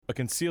a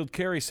concealed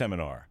carry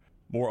seminar,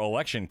 more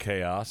election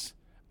chaos,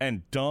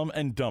 and Dumb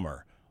and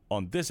Dumber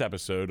on this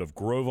episode of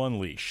Grove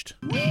Unleashed.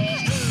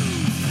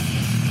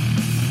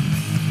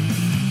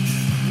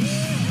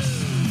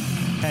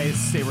 Hey, it's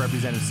State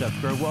Representative Seth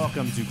Grove.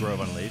 Welcome to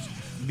Grove Unleashed.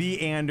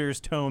 The Anders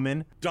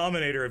Toman.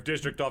 Dominator of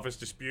district office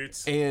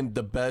disputes. And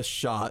the best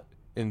shot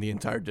in the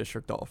entire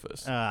district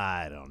office.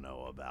 I don't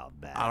know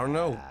about that. I don't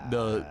know.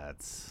 That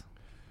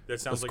The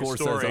sounds like score a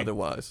story. says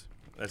otherwise.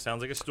 That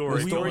sounds like a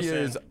story. The story Fill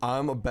us is in.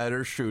 I'm a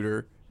better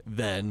shooter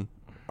than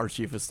our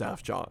chief of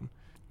staff, John.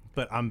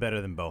 But I'm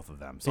better than both of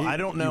them. So You- I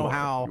don't know you are,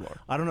 how. you are.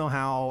 I don't know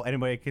how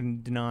anybody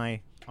can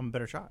deny I'm a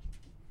better shot.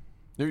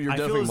 You're I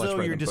definitely feel as much though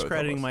better you're than both of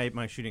discrediting us.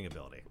 my shooting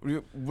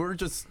ability. We're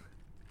just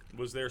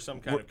Was there some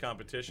kind of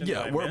competition? yeah.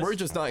 that I We're missed?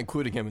 just not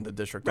including him in the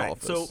district Right.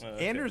 office. So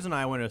Anders and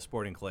I went to a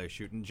sporting clay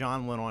shoot, and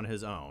John went on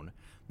his own.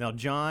 Now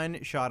John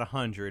shot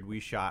 100. We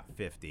shot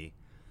 50.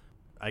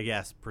 I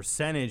guess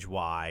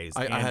percentage-wise,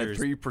 I had Anders,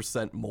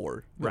 3%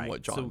 more than right.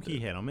 what John so did. he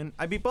hit him, and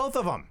I beat both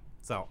of them.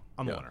 So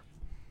I'm the Yeah. winner.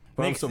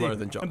 But I'm Next still thing- better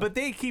than John. But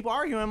they keep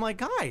arguing. I'm like,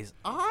 guys,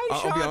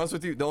 I'll be honest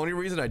with you. The only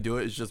reason I do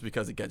it is just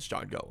because it gets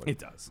John going. It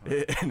does.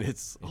 And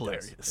it's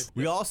hilarious.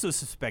 We also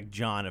suspect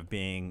John of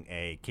being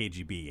a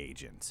KGB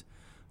agent.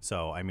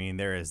 So, I mean,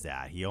 there is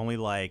that. He only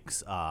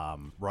likes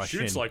Russian.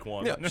 Shoots like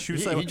one. Yeah,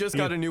 Shoots he like- just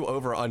got a new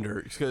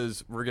over-under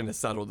because we're going to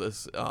settle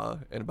this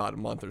in about a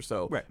month or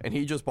so. Right. And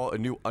he just bought a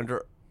new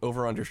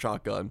over-under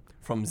shotgun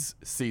from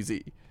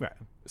CZ. Right.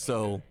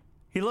 So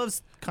He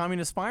loves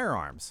communist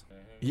firearms.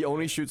 he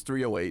only shoots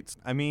 308s.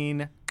 I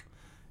mean,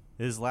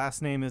 his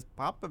last name is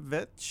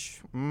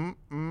Popovich.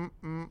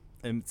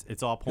 And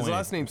it's all His pointing.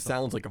 last name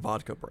sounds like a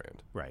vodka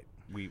brand. Right.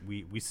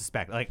 We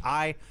suspect. Like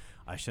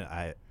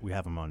we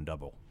have him on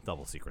double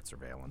secret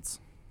surveillance.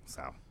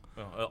 So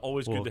Well,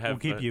 always We'll- good to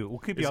have. we'll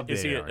keep you Is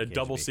updated he on a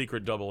double KGB.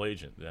 secret double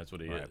agent? That's what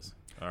he is.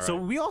 All right. So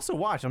we also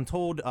watch. I'm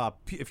told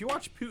if you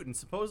watch Putin,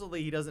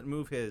 supposedly he doesn't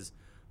move his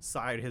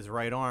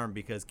right arm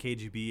because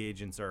KGB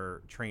agents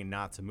are trained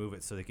not to move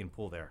it so they can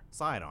pull their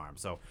side arm.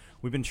 So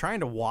we've been trying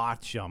to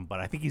watch him, but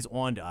I think he's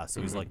on to us.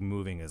 So he's like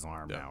moving his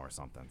arm now or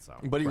something. So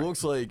But he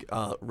looks like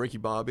Ricky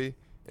Bobby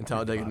in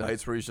Talladega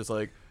Nights, where he's just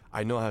like,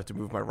 I know I have to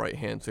move my right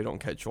hand so you don't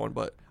catch on,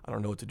 but I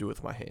don't know what to do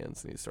with my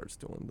hands. And he starts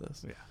doing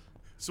this. Yeah.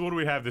 So what do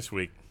we have this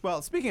week?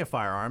 Well, speaking of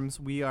firearms,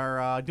 we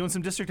are doing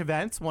some district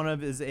events. One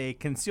of is a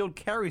concealed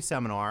carry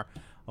seminar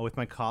with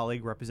my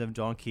colleague, Representative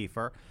John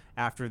Kiefer,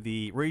 after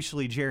the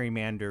racially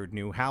gerrymandered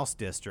new House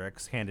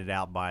districts handed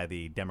out by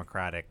the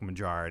Democratic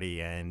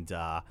majority and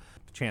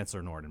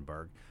Chancellor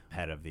Nordenberg,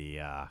 head of the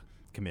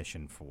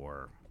Commission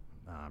for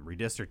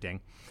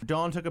Redistricting.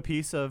 Dawn took a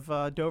piece of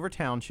Dover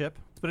Township,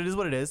 but it is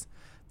what it is.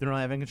 They don't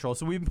have any control.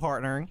 So we've been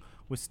partnering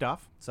with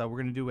stuff. So we're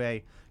going to do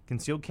a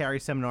concealed carry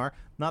seminar.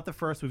 Not the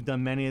first. We've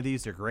done many of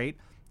these. They're great.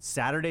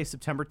 Saturday,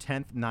 September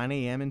 10th, 9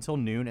 a.m. until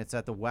noon. It's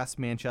at the West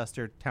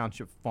Manchester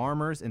Township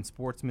Farmers and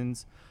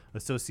Sportsmen's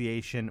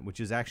Association, which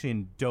is actually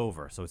in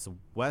Dover. So it's the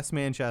West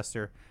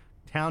Manchester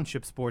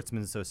Township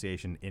Sportsmen's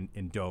Association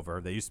in Dover.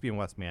 They used to be in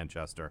West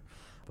Manchester,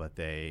 but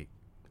I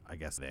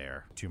guess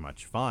they're too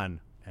much fun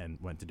and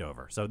went to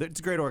Dover. So it's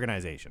a great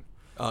organization.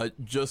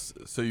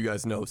 Just so you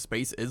guys know,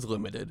 space is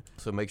limited.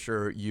 So make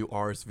sure you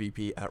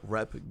RSVP at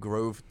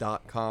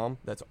repgrove.com.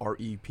 That's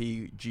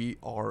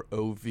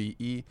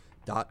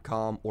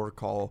REPGROVE.com, or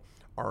call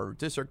our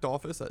district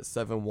office at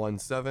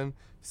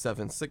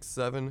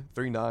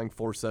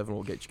 717-767-3947.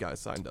 We'll get you guys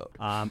signed up.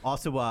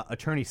 Also,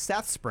 attorney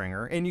Seth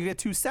Springer, and you get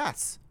two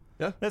Seths.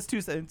 Yeah. That's two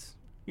Seths.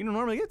 You don't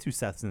normally get two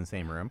Seths in the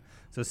same room.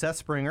 So Seth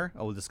Springer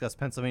will discuss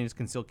Pennsylvania's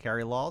concealed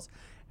carry laws,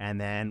 and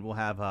then we'll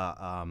have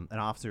an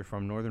officer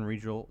from Northern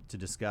Regional to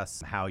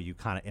discuss how you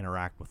kind of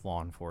interact with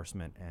law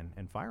enforcement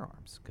and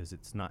firearms, because it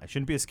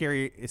shouldn't be a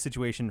scary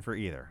situation for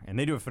either. And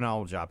they do a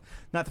phenomenal job.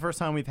 Not the first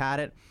time we've had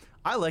it.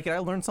 I like it. I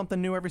learn something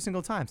new every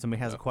single time. Somebody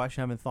has a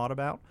question I haven't thought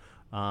about.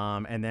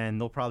 And then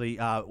they'll probably,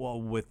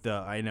 with the,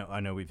 I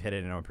know we've hit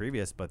it in our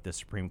previous, but the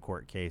Supreme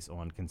Court case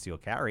on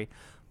concealed carry,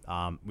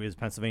 we as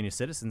Pennsylvania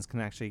citizens can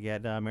actually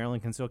get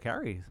Maryland concealed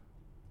carry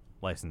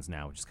license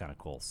now, which is kind of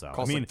cool. So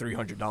Costs like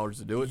 $300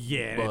 to do it.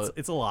 yeah, but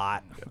it's a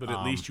lot. But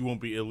at least you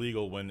won't be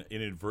illegal when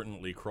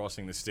inadvertently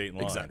crossing the state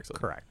line. Exactly.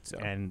 Correct.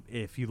 Yeah. And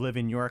if you live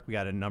in York, we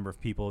got a number of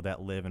people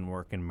that live and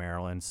work in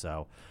Maryland.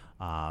 So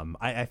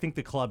I think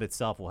the club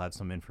itself will have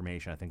some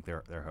information. I think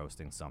they're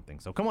hosting something.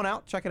 So come on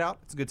out, check it out.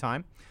 It's a good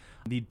time.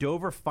 The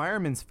Dover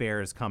Firemen's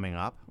Fair is coming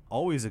up.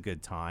 Always a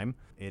good time.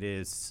 It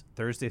is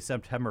Thursday,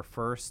 September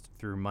 1st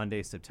through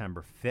Monday,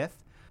 September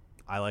 5th.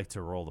 I like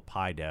to roll the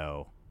pie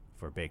dough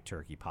for baked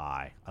turkey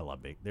pie. I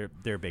love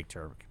their baked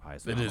turkey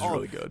pies. It is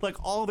really good.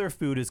 Like, all their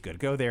food is good.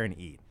 Go there and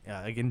eat.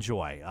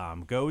 Enjoy.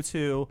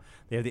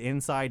 They have the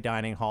inside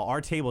dining hall.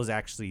 Our table is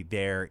actually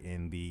there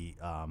in the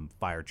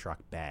fire truck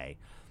bay.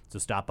 So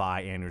stop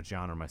by. Andrew,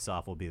 John, or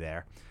myself will be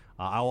there.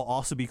 I will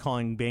also be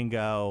calling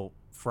bingo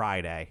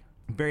Friday.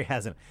 I'm very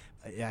hesitant.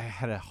 I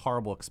had a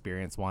horrible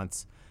experience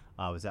once.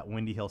 I was at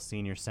Windy Hill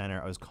Senior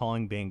Center. I was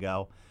calling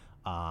bingo.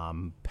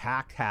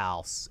 Packed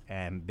house,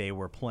 and they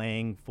were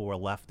playing for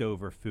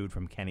leftover food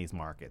from Kenny's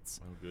Markets.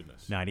 Oh,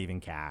 goodness. Not even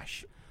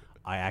cash.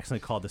 I actually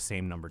called the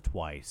same number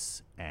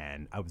twice,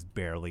 and I was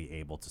barely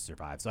able to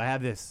survive. So I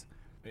have this.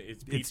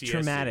 It's It's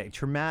PTSD.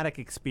 traumatic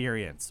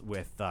experience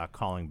with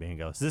calling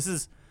bingo. So this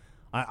is,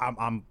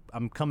 I'm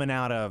coming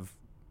out of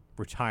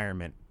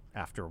retirement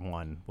after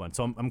one.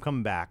 So I'm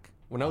coming back.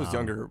 When I was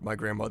younger, my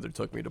grandmother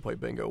took me to play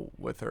bingo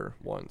with her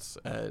once,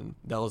 and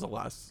that was the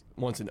last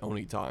once and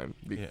only time.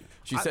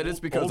 She said it's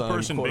because old I'm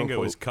person quote bingo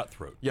unquote, is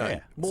cutthroat. Yeah. Yeah,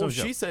 Well, so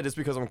she joke. said it's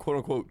because I'm quote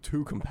unquote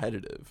too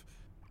competitive,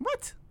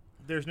 What?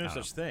 There's no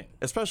such thing.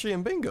 especially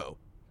in bingo.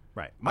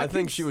 Right. I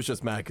think she was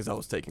just mad because I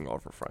was taking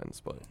off her friends,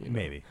 but you know.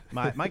 Maybe.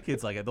 My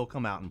kids like it. They'll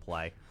come out and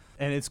play.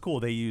 And it's cool.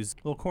 They use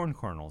little corn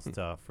kernels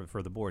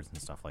for the boards and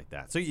stuff like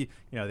that. So, you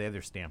know, they have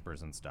their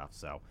stampers and stuff.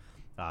 So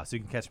you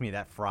can catch me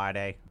that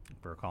Friday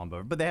for calling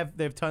board. But they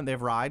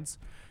have rides.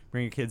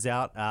 Bring your kids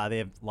out. They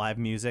have live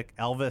music.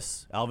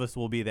 Elvis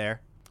will be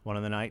there one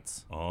of the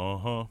nights.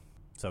 Uh-huh.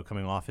 So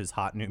coming off his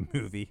hot new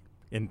movie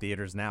in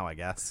theaters now, I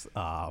guess.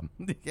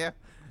 Yeah.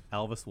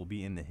 Elvis will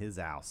be in his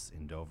house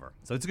in Dover.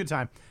 So it's a good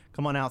time.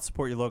 Come on out,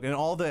 support your local. And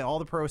all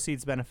the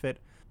proceeds benefit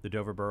the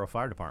Dover Borough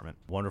Fire Department.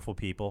 Wonderful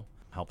people.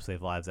 Help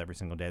save lives every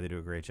single day. They do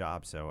a great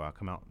job. So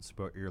come out and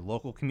support your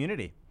local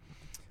community.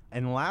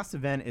 And the last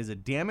event is a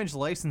damaged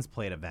license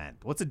plate event.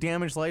 What's a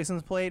damaged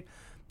license plate?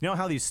 You know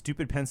how these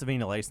stupid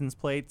Pennsylvania license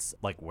plates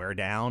like wear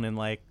down in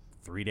like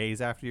 3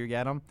 days after you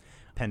get them?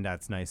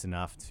 PennDOT's nice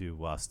enough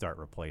to start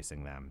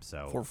replacing them.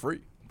 So For free.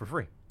 for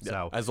free. Yeah.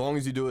 So As long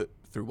as you do it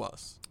through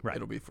us, Right.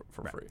 it'll be for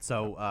free.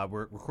 So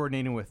we're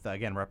coordinating with,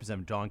 again,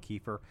 Representative John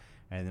Kiefer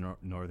and the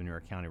Northern New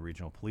York County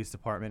Regional Police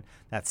Department.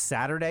 That's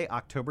Saturday,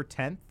 October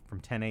 10th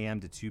from 10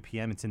 a.m. to 2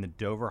 p.m. It's in the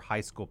Dover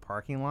High School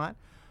parking lot.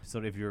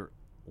 So if your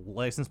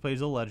license plate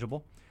is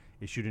illegible,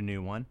 issue a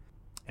new one,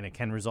 and it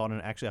can result in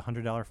actually a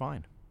 $100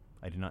 fine.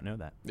 I did not know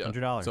that. Yeah.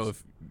 $100. So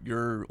if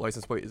your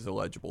license plate is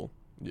illegible,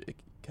 it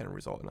can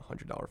result in a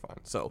 $100 fine.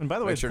 So and by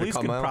the way, make sure the police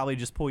to could come out. probably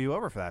just pull you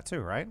over for that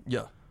too, right?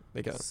 Yeah,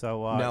 they can.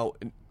 So Now,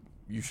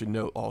 you should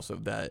note also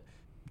that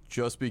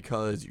just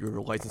because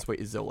your license plate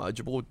is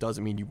illegible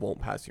doesn't mean you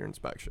won't pass your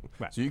inspection.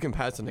 Right. So you can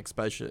pass an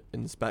inspection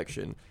and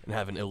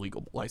have an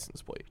illegal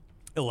license plate.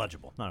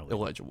 illegible, not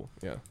illegal. Illegible,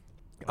 yeah.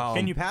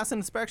 Can you pass an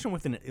inspection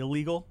with an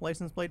illegal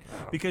license plate?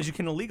 Because you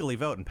can illegally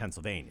vote in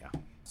Pennsylvania.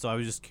 So I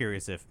was just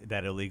curious if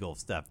that illegal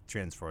stuff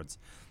transfers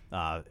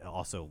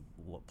also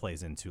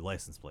plays into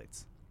license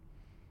plates.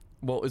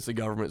 Well, it's the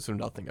government, so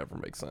nothing ever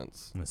makes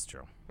sense. That's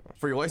true.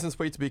 For your license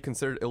plate to be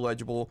considered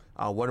illegible,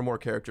 one or more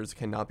characters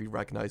cannot be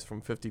recognized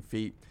from 50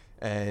 feet,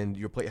 and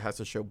your plate has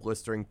to show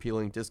blistering,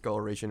 peeling,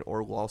 discoloration,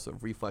 or loss of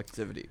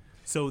reflectivity.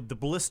 So the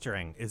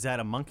blistering, is that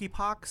a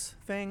monkeypox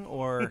thing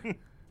or?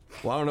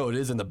 Well, I don't know. It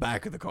is in the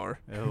back of the car.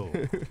 Oh.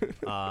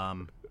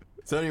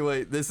 So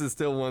anyway, this is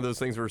still one of those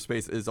things where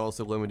space is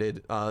also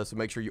limited. So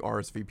make sure you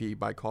RSVP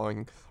by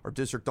calling our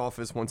district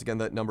office. Once again,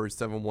 that number is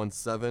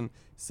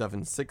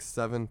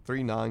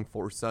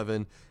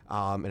 717-767-3947.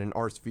 And an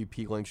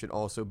RSVP link should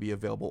also be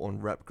available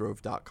on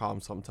repgrove.com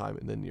sometime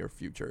in the near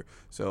future.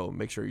 So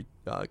make sure you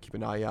keep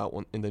an eye out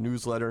in the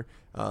newsletter.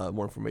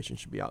 More information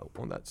should be out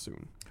on that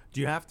soon.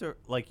 Do you have to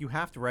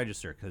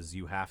register because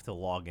you have to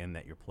log in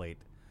that your plate,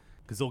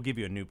 because they'll give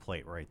you a new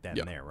plate right then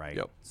Yep. and there, right?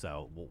 Yep.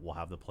 So we'll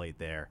have the plate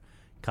there.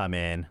 Come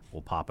in,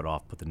 we'll pop it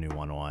off, put the new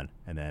one on,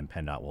 and then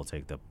PennDOT will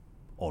take the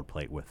old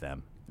plate with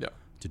them Yeah.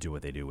 to do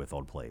what they do with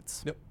old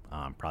plates. Yep.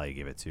 Probably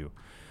give it to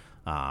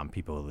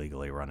people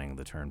illegally running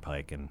the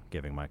turnpike and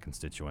giving my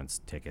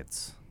constituents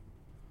tickets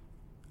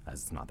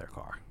as it's not their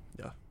car.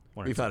 Yeah.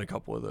 One or We've two. had a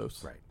couple of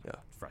those. Right. Yeah.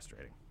 It's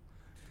frustrating.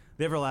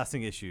 The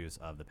everlasting issues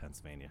of the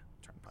Pennsylvania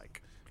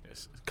Turnpike.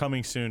 Yes.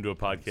 Coming soon to a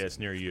podcast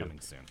near you.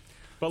 Coming soon.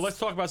 But let's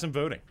talk about some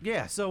voting.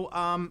 Yeah,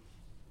 so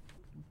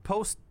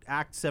post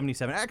Act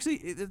 77, actually,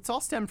 it's all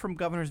stemmed from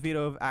Governor's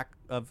veto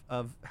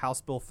of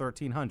House Bill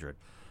 1300.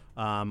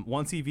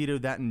 Once he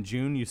vetoed that in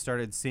June, you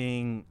started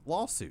seeing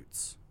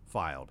lawsuits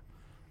filed.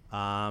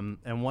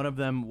 And one of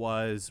them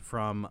was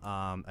from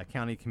a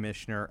county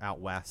commissioner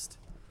out west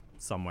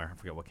somewhere. I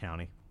forget what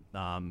county.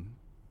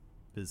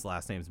 His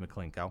last name is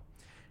McClinko.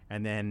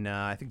 And then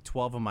I think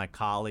 12 of my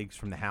colleagues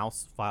from the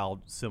House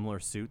filed similar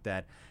suit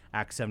that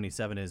Act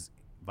 77 is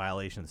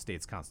violation of the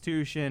state's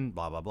constitution,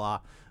 blah, blah, blah.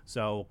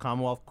 So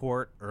Commonwealth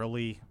Court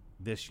early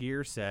this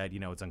year said,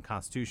 it's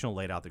unconstitutional,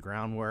 laid out the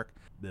groundwork.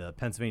 The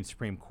Pennsylvania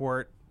Supreme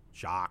Court,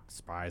 shocked,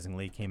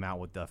 surprisingly, came out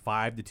with the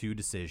 5-2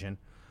 decision,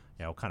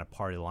 kind of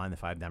party line. The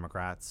 5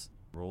 Democrats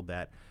ruled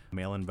that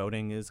mail-in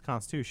voting is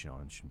constitutional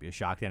and shouldn't be a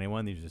shock to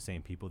anyone. These are the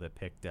same people that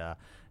picked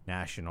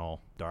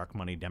National Dark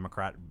Money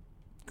Democrat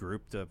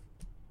group to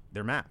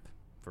their map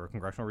for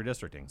congressional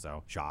redistricting.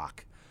 So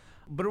shock.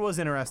 But it was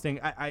interesting.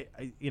 I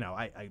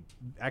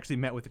actually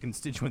met with a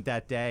constituent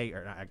that day,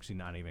 or actually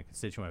not even a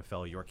constituent, a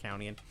fellow York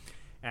Countian,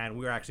 and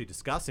we were actually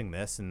discussing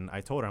this. And I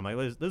told her, I'm like,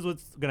 this is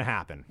what's going to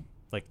happen.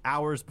 Like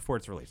hours before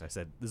it's released, I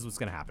said, this is what's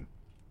going to happen.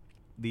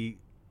 The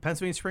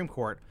Pennsylvania Supreme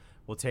Court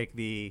will take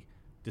the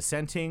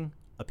dissenting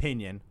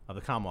opinion of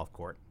the Commonwealth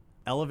Court,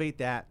 elevate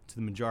that to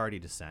the majority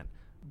dissent.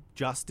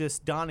 Justice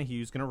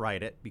Donahue is going to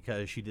write it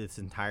because she did this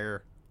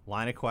entire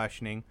line of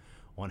questioning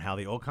on how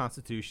the old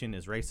Constitution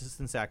is racist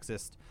and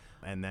sexist,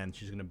 and then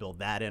she's going to build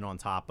that in on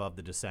top of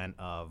the dissent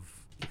of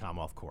the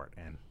Commonwealth Court,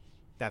 and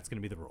that's going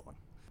to be the ruling.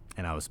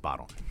 And I was spot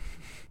on.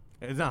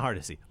 It's not hard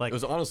to see. Like, It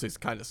was honestly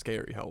kind of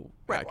scary how.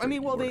 right. I accurate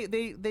mean, you well, were.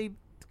 they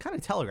kind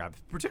of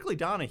telegraphed, particularly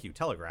Donahue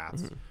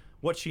telegraphs.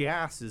 What she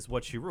asks is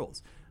what she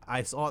rules.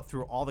 I saw it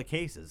through all the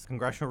cases.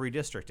 Congressional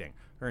redistricting.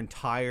 Her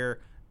entire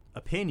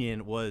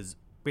opinion was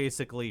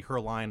basically her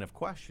line of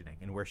questioning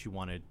and where she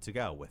wanted to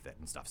go with it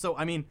and stuff. So,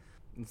 I mean,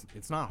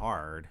 it's not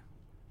hard.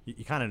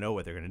 You kind of know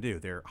what they're going to do.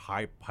 They're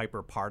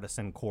hyper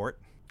partisan court.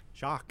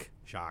 Shocked.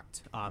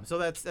 So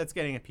that's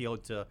getting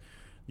appealed to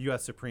the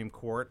U.S. Supreme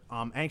Court.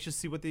 Anxious to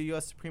see what the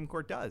U.S. Supreme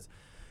Court does.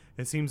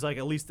 It seems like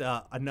at least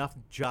enough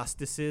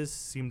justices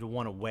seem to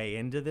want to weigh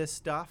into this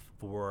stuff.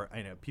 For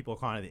people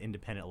calling it the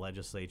independent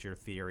legislature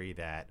theory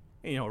that,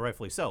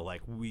 rightfully so.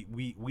 Like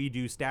we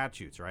do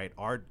statutes, right?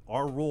 Our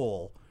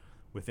role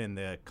within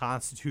the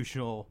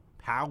constitutional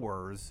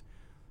powers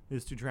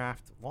is to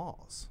draft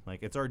laws.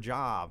 Like, it's our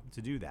job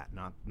to do that,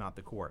 not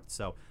the courts.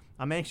 So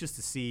I'm anxious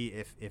to see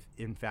if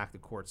in fact the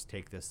courts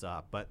take this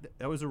up. But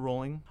that was a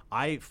ruling.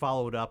 I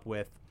followed up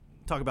with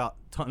talk about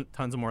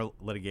tons of more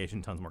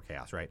litigation, tons more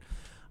chaos, right?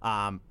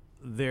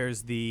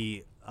 There's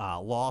the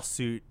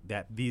lawsuit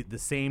that the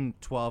same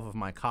 12 of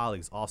my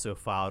colleagues also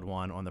filed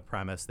one on the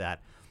premise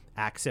that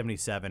Act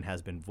 77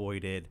 has been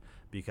voided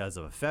because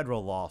of a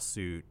federal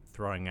lawsuit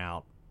throwing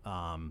out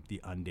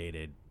the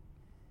undated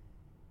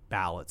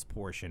ballots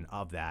portion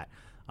of that.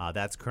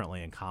 That's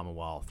currently in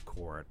Commonwealth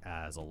Court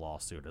as a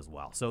lawsuit as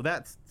well. So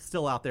that's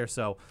still out there.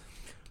 So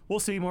we'll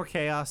see more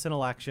chaos in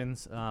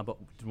elections, but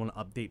we want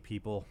to update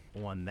people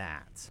on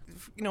that.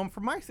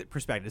 From my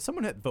perspective,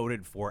 someone that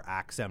voted for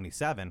Act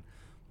 77,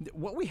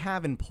 what we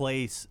have in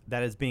place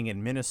that is being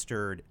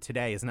administered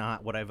today is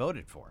not what I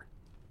voted for.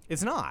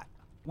 It's not.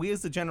 We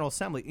as the General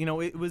Assembly,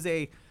 it was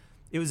a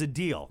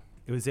deal.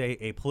 It was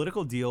a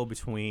political deal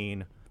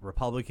between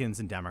Republicans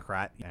and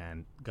Democrat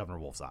and Governor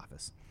Wolf's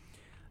office.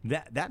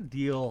 That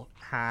deal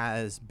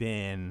has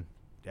been,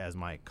 as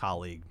my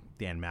colleague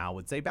Dan Mao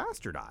would say,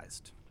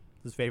 bastardized.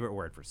 His favorite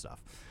word for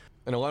stuff.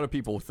 And a lot of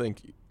people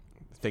think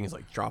things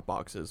like drop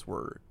boxes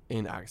were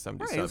in Act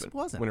 77. Right, it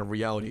wasn't. When in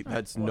reality,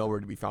 that's nowhere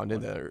to be found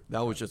in there.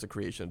 That was just a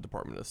creation of the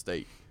Department of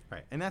State.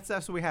 Right, and that's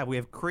what we have. We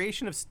have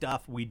creation of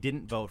stuff we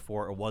didn't vote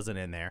for or wasn't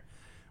in there.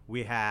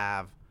 We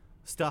have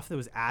stuff that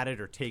was added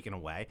or taken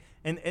away.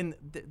 And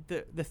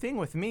the thing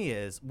with me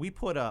is we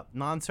put a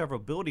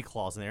non-severability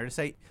clause in there to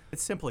say it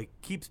simply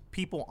keeps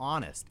people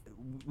honest.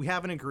 We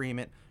have an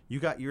agreement. You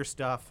got your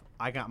stuff.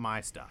 I got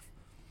my stuff.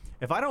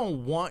 If I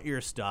don't want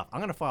your stuff, I'm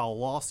going to file a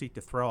lawsuit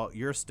to throw out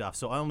your stuff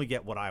so I only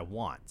get what I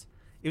want.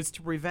 It's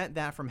to prevent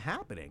that from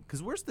happening,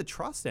 because where's the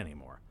trust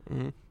anymore?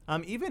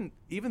 Mm-hmm.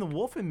 Even the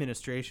Wolf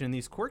administration in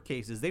these court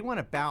cases, they want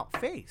about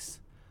face.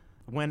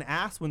 When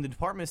the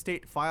Department of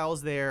State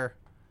files their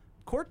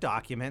court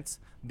documents,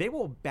 they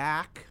will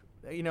back,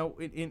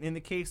 in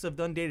the case of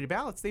the undated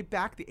ballots, they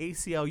back the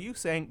ACLU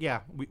saying,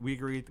 yeah, we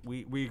agree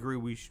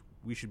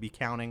we should be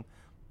counting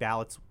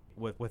ballots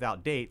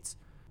without dates,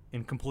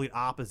 in complete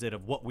opposite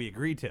of what we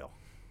agreed to. I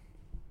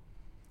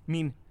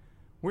mean,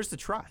 where's the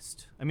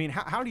trust? I mean,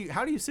 how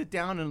do you sit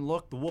down and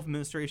look the Wolf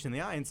administration in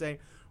the eye and say,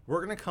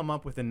 we're going to come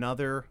up with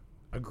another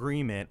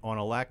agreement on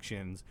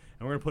elections,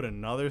 and we're going to put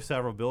another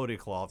severability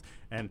clause,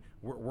 and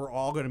we're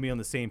all going to be on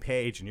the same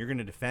page, and you're going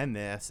to defend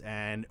this,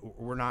 and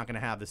we're not going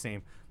to have the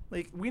same.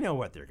 Like, we know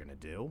what they're going to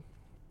do.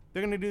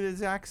 They're going to do the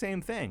exact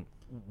same thing.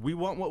 We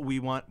want what we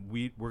want.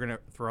 We're going to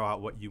throw out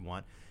what you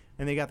want,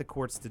 and they got the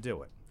courts to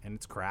do it. And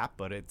it's crap,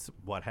 but it's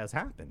what has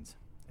happened,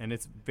 and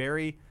it's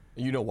very.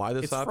 You know why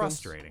this it's happens?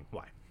 Frustrating.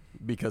 Why?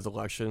 Because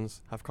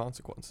elections have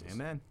consequences.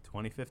 Amen.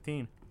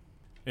 2015.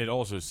 It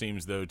also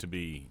seems, though, to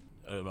be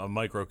a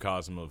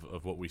microcosm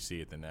of what we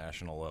see at the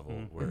national level,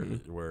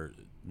 where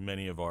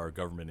many of our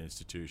government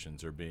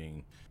institutions are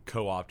being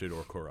co-opted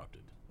or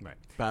corrupted. Right.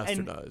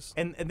 Bastardized.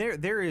 And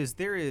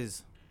there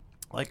is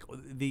like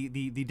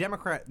the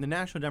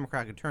National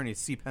Democratic attorneys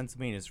see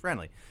Pennsylvania as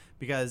friendly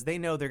because they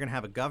know they're going to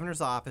have a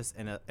governor's office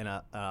and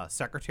a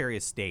Secretary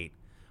of State,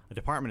 a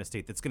Department of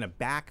State that's going to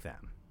back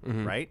them,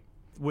 right,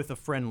 with a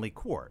friendly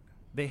court.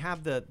 They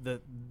have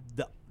the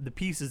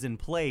pieces in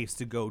place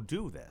to go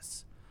do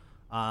this.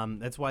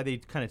 That's why they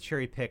kind of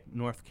cherry pick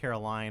North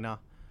Carolina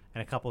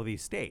and a couple of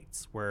these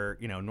states where,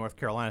 North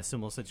Carolina,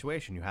 similar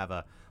situation. You have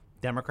a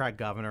Democrat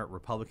governor,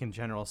 Republican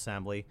General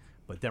Assembly,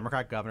 but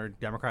Democrat governor,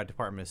 Democrat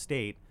Department of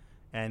State,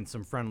 and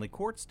some friendly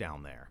courts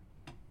down there.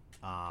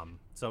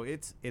 So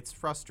it's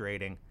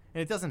frustrating,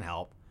 and it doesn't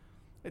help.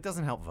 It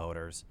doesn't help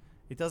voters.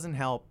 It doesn't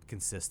help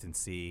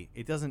consistency.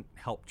 It doesn't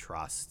help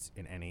trust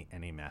in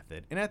any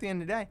method. And at the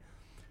end of the day,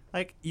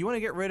 like, you want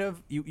to get rid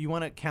of, you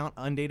want to count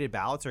undated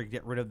ballots or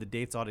get rid of the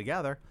dates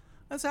altogether,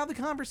 let's have the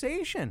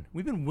conversation.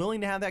 We've been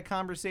willing to have that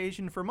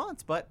conversation for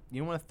months, but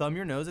you want to thumb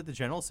your nose at the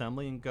General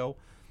Assembly and go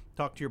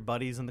talk to your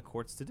buddies in the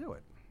courts to do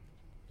it.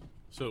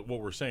 So what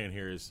we're saying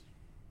here is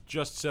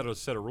just set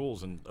a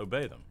rules and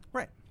obey them.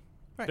 Right.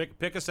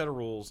 Pick a set of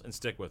rules and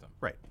stick with them.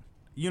 Right.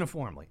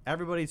 Uniformly.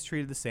 Everybody's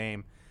treated the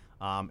same.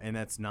 and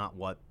that's not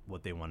what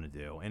they want to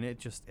do. And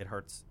it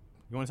hurts.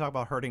 You want to talk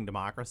about hurting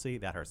democracy?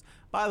 That hurts.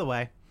 By the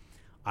way,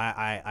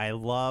 I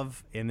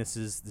love, and this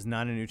is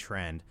not a new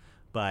trend,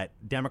 but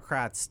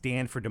Democrats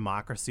stand for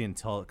democracy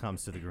until it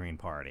comes to the Green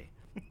Party.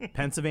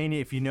 Pennsylvania,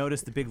 if you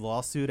notice the big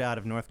lawsuit out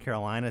of North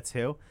Carolina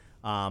too,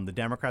 the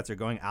Democrats are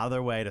going out of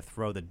their way to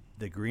throw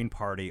the Green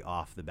Party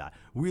off the bat.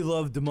 We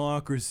love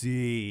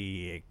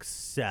democracy,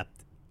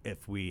 except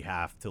if we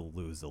have to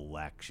lose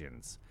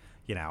elections.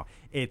 You know,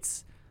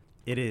 it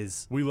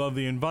is. We love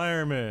the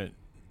environment,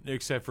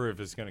 except for if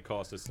it's going to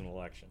cost us an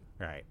election.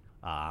 Right.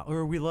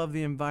 Or we love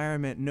the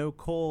environment, no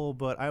coal,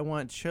 but I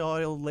want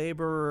child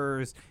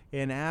laborers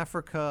in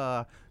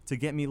Africa to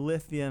get me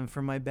lithium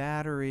for my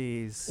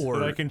batteries.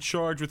 Or I can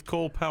charge with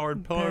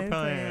coal-powered power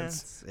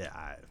plants.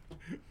 Yeah.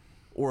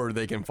 Or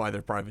they can fly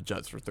their private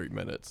jets for 3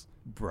 minutes.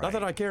 Right. Not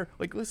that I care.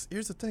 Like, listen,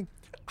 here's the thing.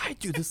 I'd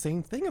do the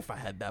same thing if I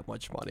had that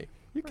much money.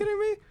 You kidding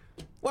me?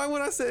 Why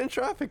would I sit in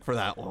traffic for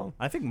that long?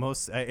 I think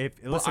most.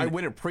 But I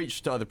wouldn't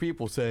preach to other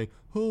people saying,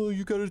 "Oh,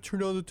 you got to turn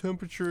down the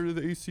temperature of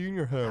the AC in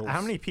your house." How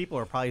many people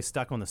are probably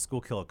stuck on the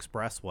Schuylkill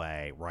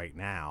Expressway right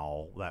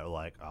now that are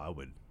like, oh,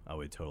 I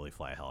would totally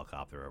fly a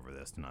helicopter over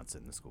this to not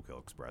sit in the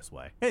Schuylkill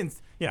Expressway. And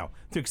you know,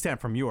 to an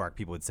extent from York,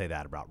 people would say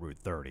that about Route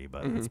 30.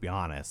 But let's be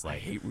honest, I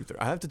like, hate Route 30.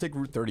 I have to take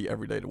Route 30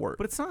 every day to work.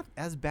 but it's not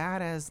as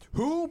bad as.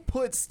 Who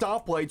put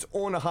stoplights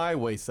on a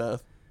highway,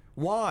 Seth?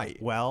 Why?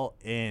 Well,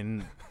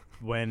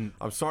 when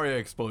I'm sorry I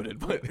exploded,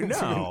 but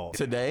No.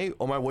 today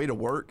on my way to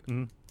work,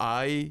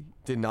 I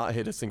did not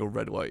hit a single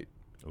red light.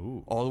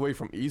 ooh, All the way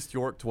from East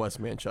York to West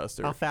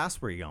Manchester. how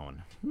fast were you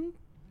going?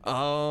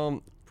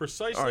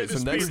 Precisely All right, the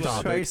so next speed limit.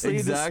 topic. Precisely the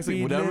Exactly,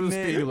 speed whatever the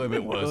limit. speed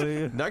limit was. Oh,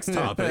 yeah. Next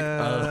topic.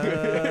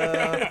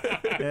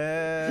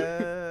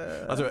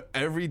 So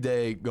every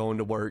day going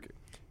to work,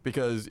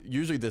 because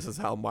usually this is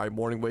how my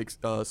morning wake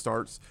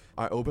starts.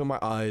 I open my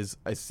eyes,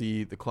 I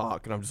see the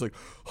clock, and I'm just like,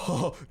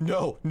 oh,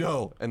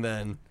 no. And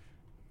then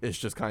it's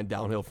just kind of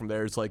downhill from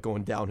there. It's like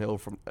going downhill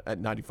from at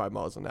 95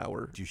 miles an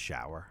hour. Did you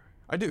shower?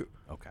 I do.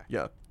 Okay.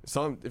 Yeah.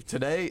 If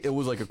today, it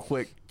was like a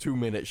quick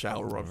 2-minute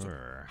shower run.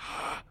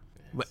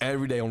 But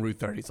every day on Route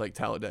 30, it's like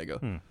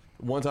Talladega.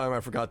 One time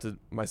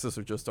my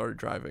sister just started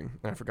driving,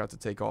 and I forgot to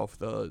take off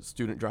the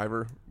student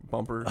driver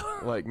bumper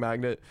like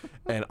magnet,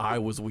 and I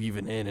was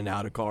weaving in and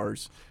out of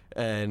cars,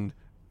 and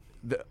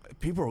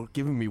people were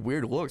giving me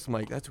weird looks. I'm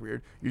like, that's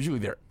weird. Usually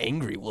they're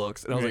angry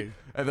looks. And I was like,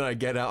 and then I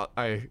get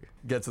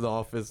to the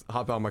office,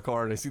 hop out of my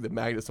car, and I see the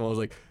magnet, so I was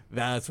like,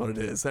 that's what it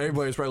is. And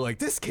everybody's probably like,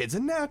 this kid's a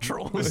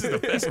natural. This is the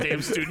best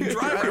damn student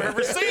driver I've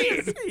ever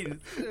seen.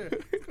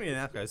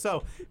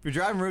 So if you're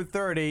driving Route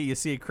 30, you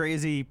see a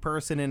crazy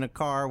person in a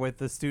car with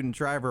a student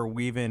driver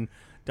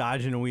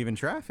dodging and weaving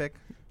traffic.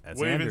 That's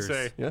Wave Anders. and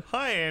say, Yeah.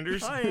 "Hi,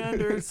 Anders." Hi,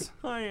 Anders.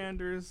 Hi,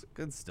 Anders.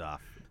 Good stuff.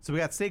 So we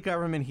got state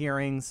government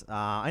hearings.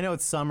 I know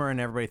it's summer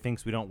and everybody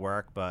thinks we don't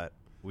work, but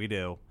we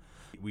do.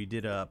 We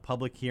did a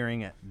public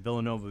hearing at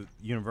Villanova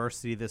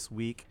University this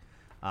week,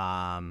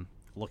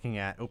 looking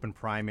at open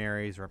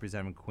primaries,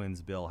 Representative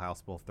Quinn's bill,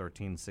 House Bill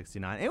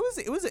 1369. It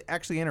was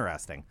actually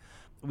interesting.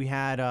 We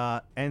had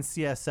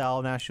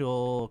NCSL,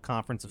 National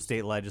Conference of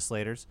State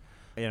Legislators,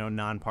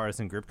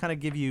 nonpartisan group, kind of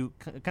give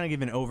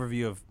an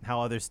overview of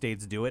how other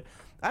states do it.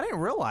 I didn't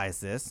realize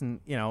this, and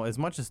as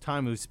much as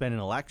time we've spent in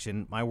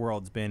election, my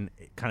world's been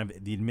kind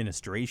of the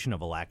administration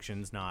of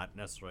elections, not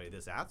necessarily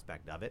this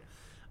aspect of it.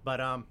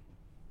 But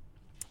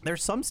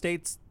there's some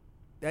states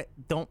that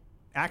don't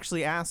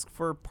actually ask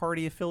for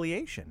party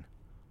affiliation.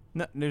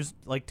 No, there's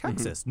like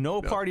Texas,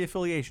 no party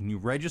affiliation. You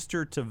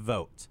register to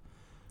vote.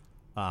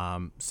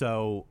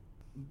 So,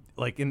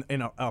 like in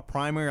a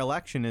primary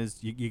election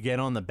is you get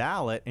on the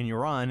ballot and you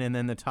run, and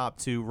then the top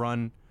two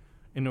run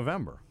in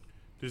November.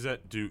 Does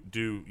that do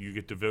you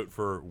get to vote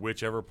for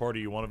whichever party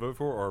you want to vote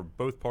for, or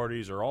both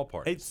parties, or all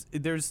parties? You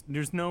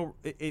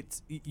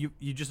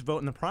just vote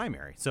in the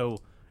primary. So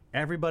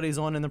everybody's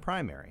on in the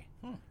primary.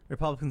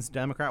 Republicans,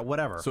 Democrat,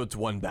 whatever. So it's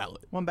one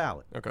ballot. One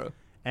ballot. Okay.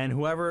 And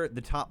whoever the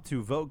top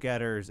two vote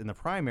getters in the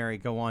primary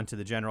go on to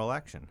the general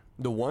election.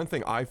 The one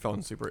thing I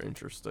found super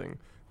interesting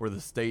were the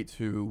states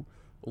who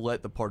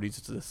let the parties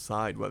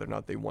decide whether or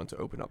not they want to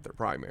open up their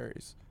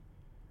primaries.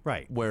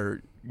 Right.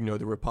 Where,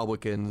 the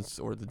Republicans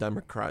or the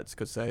Democrats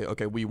could say,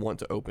 okay, we want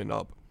to open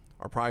up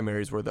our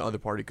primaries, where the other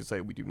party could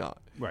say we do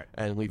not. Right.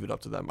 And leave it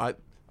up to them.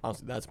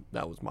 Honestly,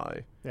 that was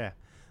my Yeah.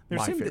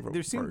 my favorite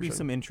There seemed to be version.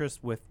 some interest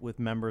with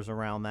members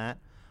around that.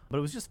 But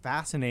it was just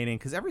fascinating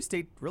because every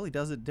state really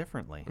does it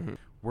differently.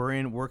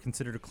 We're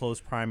considered a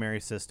closed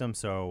primary system,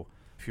 so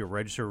if you're a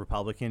registered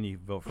Republican, you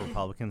vote for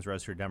Republicans.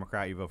 Registered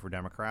Democrat, you vote for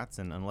Democrats,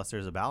 and unless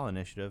there's a ballot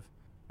initiative,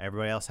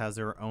 everybody else has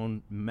their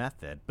own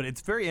method. But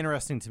it's very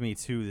interesting to me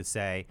too to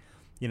say,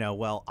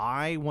 well,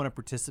 I want to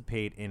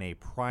participate in a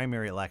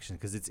primary election,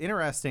 because it's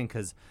interesting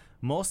because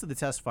most of the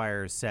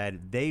testifiers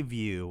said they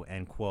view,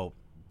 and quote,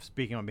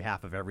 speaking on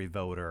behalf of every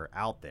voter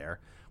out there,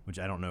 which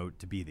I don't know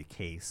to be the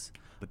case,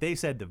 but they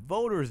said the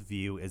voters'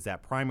 view is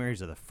that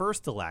primaries are the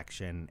first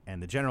election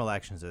and the general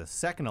elections are the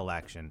second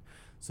election,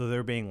 so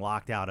they're being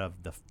locked out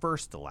of the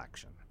first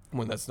election.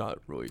 when that's not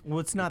really. Well,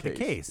 it's not the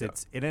case. Yeah.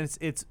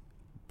 It's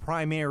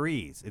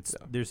primaries.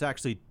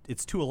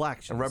 It's two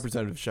elections. And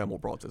Representative Schemmel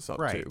brought this up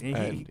Right. too,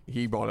 and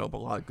he brought up a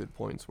lot of good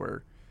points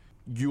where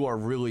you are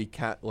really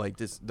like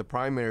this. The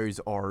primaries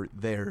are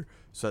there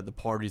so that the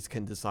parties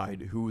can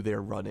decide who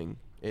they're running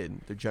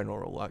in the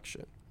general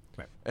election.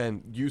 Right.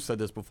 And you said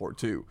this before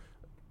too.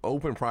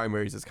 Open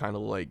primaries is kind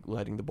of like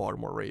letting the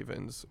Baltimore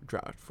Ravens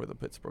draft for the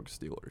Pittsburgh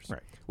Steelers,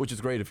 Right. Which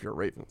is great if you're a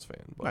Ravens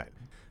fan. But Right.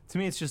 To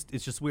me, it's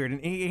just weird.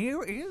 And he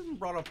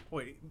brought up a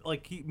point,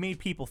 like he made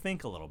people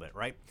think a little bit,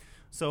 right?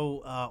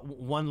 So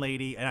one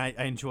lady, and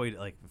I enjoyed,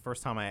 like, the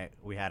first time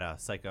we had a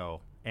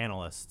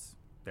psychoanalyst,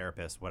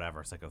 therapist,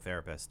 whatever,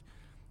 psychotherapist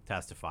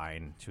testify,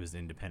 and she was an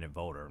independent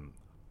voter. And,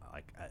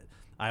 like,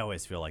 I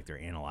always feel like they're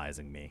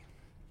analyzing me,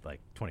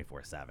 like,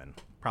 24/7.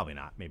 Probably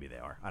not. Maybe they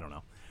are. I don't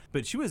know.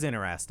 But she was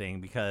interesting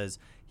because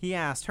he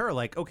asked her,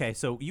 like, okay,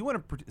 so you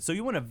want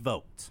to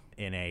vote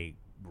in a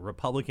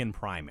Republican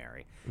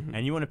primary,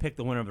 and you want to pick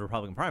the winner of the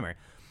Republican primary,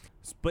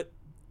 but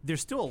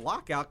there's still a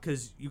lockout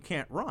because you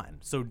can't run.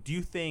 So do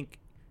you think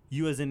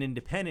you as an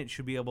independent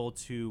should be able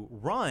to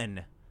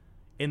run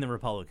in the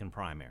Republican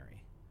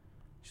primary?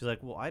 She's like,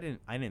 well, I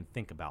didn't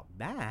think about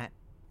that.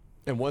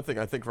 And one thing,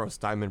 I think Russ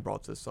Steinman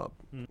brought this up,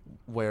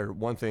 where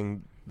one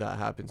thing that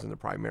happens in the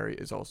primary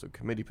is also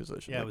committee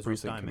positions, Yeah, it like was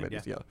Russ precinct Steinman,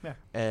 committees. yeah.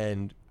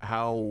 And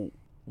how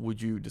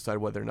would you decide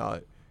whether or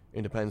not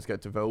independents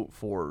get to vote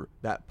for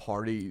that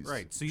party's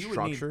So you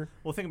structure? would need,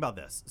 well, think about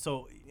this.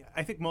 So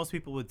I think most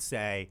people would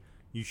say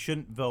you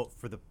shouldn't vote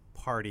for the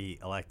party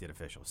elected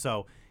official.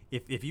 So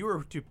if you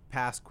were to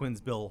pass Quinn's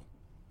bill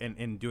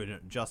and do an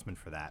adjustment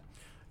for that,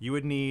 you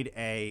would need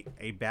a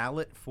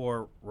ballot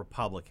for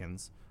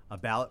Republicans, a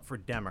ballot for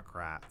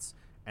Democrats,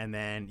 and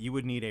then you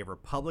would need a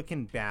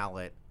Republican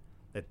ballot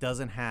that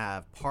doesn't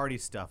have party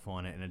stuff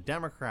on it and a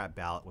Democrat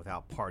ballot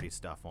without party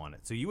stuff on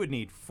it. So you would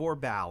need 4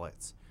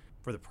 ballots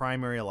for the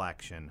primary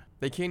election.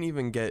 They can't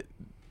even get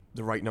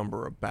the right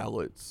number of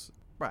ballots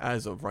Right.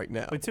 as of right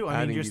now. But too,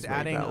 I mean, these just many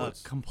adding a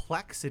ballots.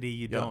 complexity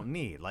you don't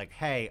need. Like,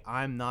 hey,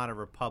 I'm not a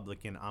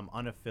Republican, I'm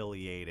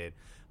unaffiliated,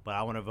 but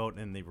I want to vote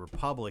in the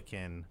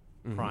Republican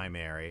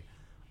primary.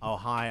 Oh,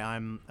 hi,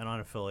 I'm an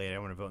unaffiliated, I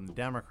want to vote in the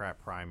Democrat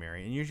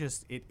primary,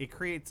 and it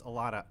creates a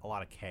lot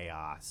of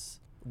chaos.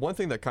 One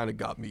thing that kind of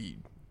got me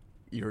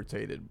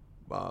irritated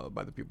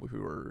by the people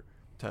who were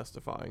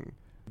testifying,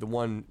 the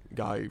one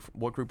guy,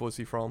 what group was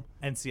he from?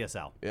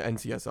 NCSL.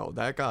 NCSL.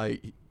 That guy,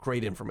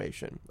 great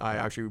information. I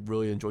actually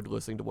really enjoyed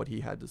listening to what he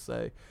had to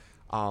say.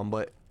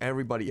 But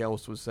everybody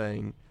else was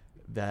saying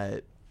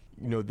that,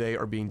 they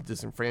are being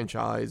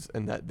disenfranchised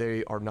and that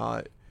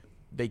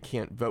they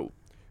can't vote.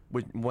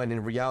 When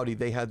in reality,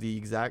 they have the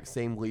exact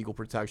same legal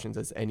protections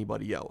as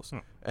anybody else.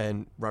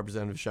 And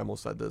Representative Schemmel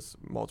said this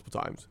multiple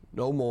times.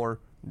 No more,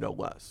 no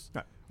less.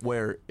 Right.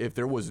 Where if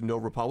there was no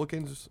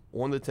Republicans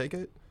on the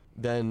ticket,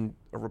 then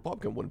a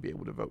Republican wouldn't be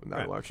able to vote in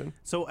that election.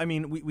 So, I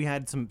mean, we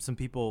had some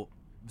people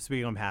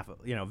speaking on behalf of,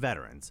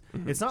 veterans.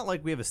 It's not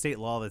like we have a state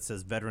law that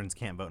says veterans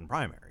can't vote in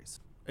primaries.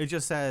 It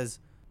just says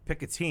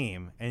pick a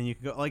team and you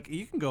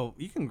can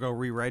go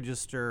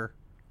re-register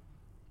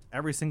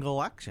every single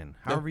election,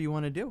 however you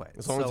want to do it.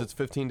 As long as it's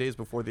 15 days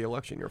before the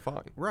election, you're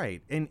fine.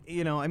 Right. And,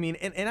 I mean,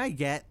 and I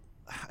get,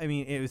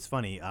 it was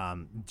funny.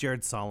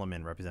 Jared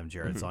Solomon, Representative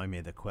Jared Solomon,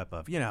 made the quip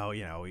of,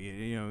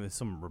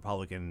 some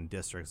Republican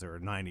districts are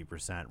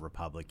 90%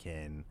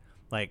 Republican.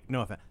 Like,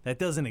 no offense, that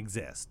doesn't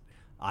exist.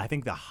 I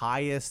think the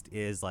highest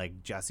is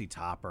like Jesse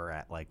Topper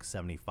at like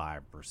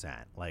 75%.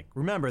 Like,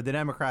 remember, the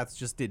Democrats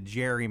just did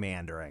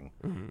gerrymandering,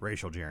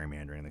 racial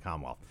gerrymandering in the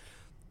Commonwealth.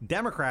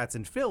 Democrats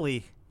in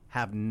Philly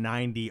have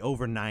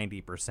over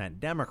 90%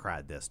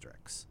 Democrat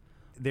districts.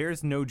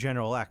 There's no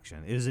general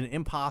election. It is an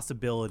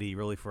impossibility,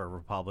 really, for a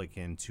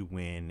Republican to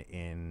win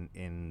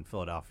in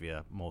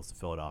Philadelphia, most of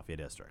Philadelphia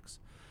districts.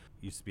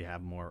 Used to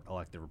have more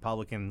elected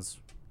Republicans,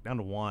 down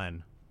to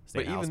 1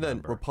 state But House even then,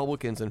 member.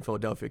 Republicans in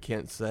Philadelphia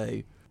can't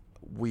say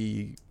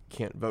we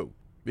can't vote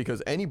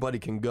because anybody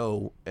can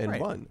go and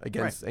run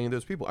against any of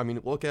those people. I mean,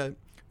 look at,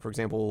 for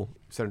example,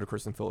 Senator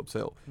Kristen Phillips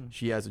Hill.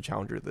 She has a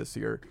challenger this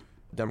year,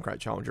 Democrat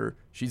challenger.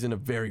 She's in a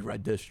very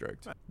red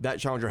district. That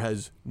challenger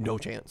has no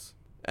chance.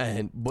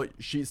 But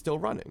she's still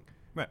running.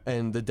 Right.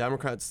 And the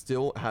Democrats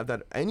still have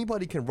that.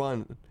 Anybody can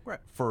run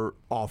for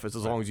office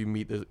as long as you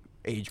meet the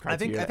age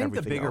criteria. I think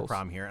the bigger else.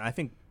 problem here, and I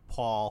think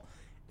Paul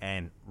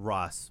and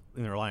Russ,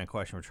 in their line of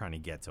question, were trying to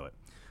get to it.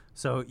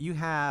 So you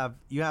have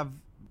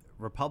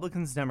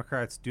Republicans,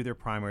 Democrats do their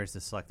primaries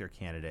to select their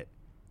candidate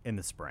in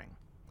the spring.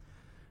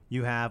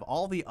 You have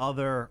all the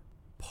other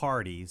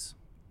parties,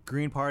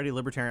 Green Party,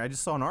 Libertarian. I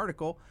just saw an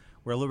article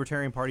where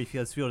Libertarian Party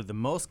has fielded the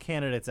most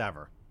candidates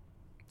ever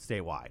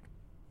statewide.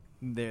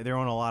 They're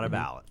on a lot of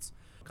ballots.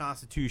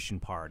 Constitution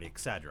Party,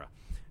 etc.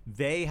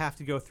 They have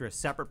to go through a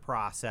separate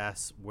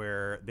process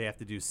where they have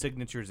to do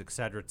signatures,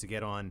 etc., to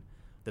get on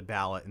the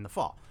ballot in the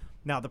fall.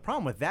 Now, the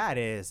problem with that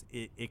is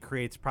it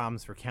creates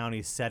problems for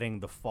counties setting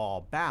the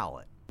fall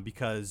ballot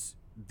because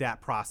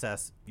that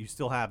process, you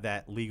still have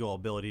that legal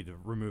ability to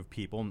remove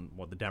people, and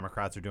what the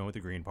Democrats are doing with the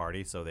Green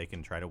Party, so they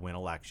can try to win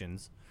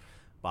elections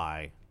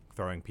by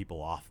throwing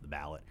people off the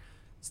ballot,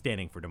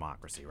 standing for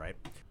democracy, right?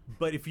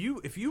 But if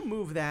you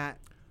move that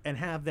and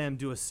have them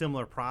do a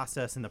similar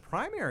process in the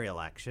primary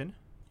election,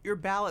 your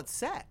ballot's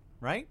set,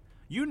 right?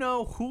 You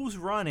know who's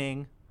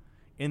running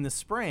in the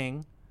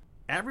spring.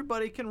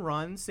 Everybody can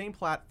run, same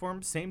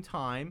platform, same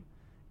time,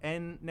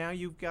 and now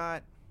you've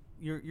got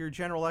your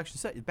general election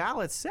set. Your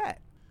ballot's set.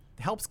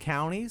 It helps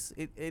counties.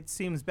 It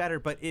seems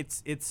better, but I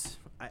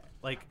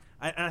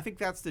think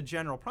that's the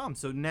general problem.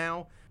 So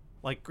now,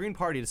 like, Green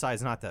Party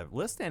decides not to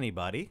list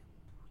anybody,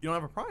 you don't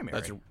have a primary.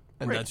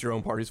 That's your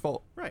own party's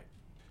fault. Right.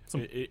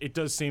 It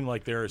does seem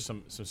like there are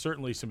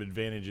certainly some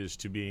advantages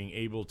to being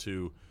able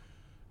to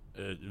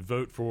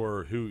vote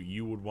for who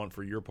you would want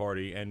for your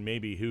party, and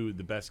maybe who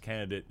the best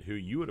candidate who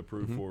you would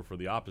approve for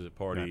the opposite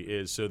party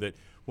is, so that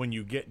when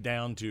you get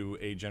down to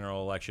a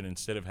general election,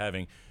 instead of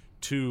having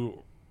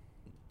two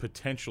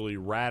potentially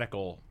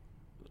radical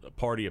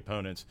party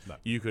opponents,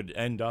 you could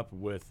end up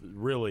with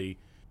really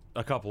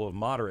a couple of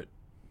moderate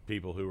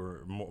people who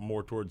are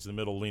more towards the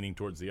middle, leaning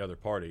towards the other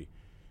party.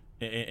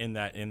 In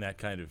that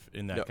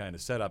kind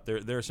of setup,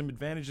 there are some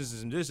advantages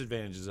and some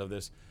disadvantages of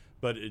this,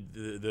 but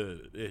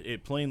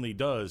it plainly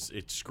does.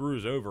 It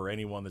screws over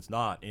anyone that's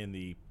not in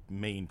the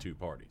main two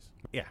parties.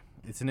 Yeah,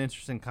 it's an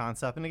interesting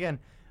concept, and again,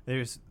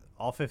 there's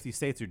all 50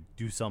 states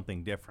do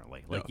something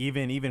differently. Like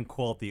even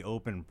quote the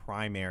open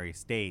primary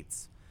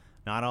states,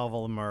 not all of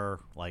them are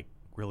like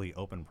really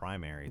open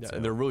primaries. Yeah, so.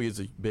 and there really is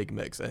a big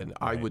mix, and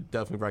I would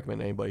definitely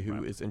recommend anybody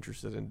who is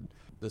interested in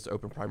this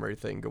open primary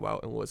thing go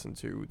out and listen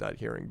to that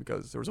hearing,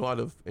 because there was a lot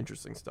of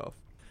interesting stuff.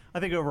 I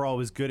think overall it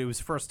was good. It was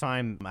the first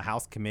time a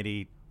House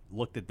committee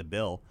looked at the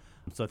bill,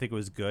 so I think it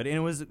was good, and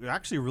it was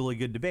actually a really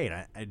good debate.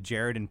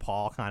 Jared and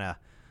Paul kind of,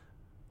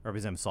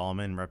 Representative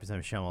Solomon,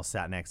 Representative Schemmel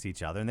sat next to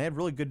each other, and they had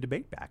really good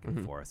debate back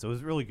and forth. So it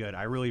was really good.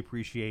 I really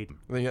appreciate. And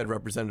then you had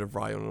Representative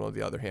Ryan on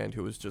the other hand,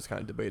 who was just kind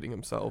of debating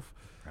himself.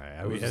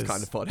 Right. It was just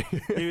kind of funny.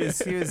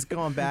 he was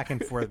going back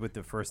and forth with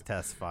the first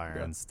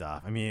testifier and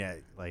stuff. I mean,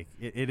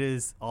 it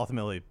is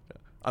ultimately.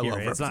 I love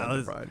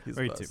Representative Ryan. He's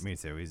the best. Me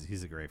too.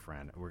 He's a great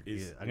friend.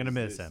 I'm gonna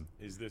miss him.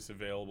 Is this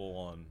available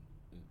on?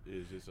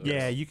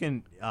 Yeah, you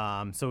can.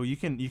 So you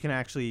can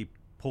actually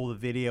pull the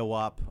video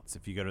up. So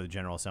if you go to the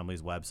General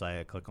Assembly's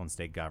website, click on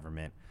state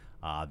government,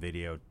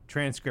 video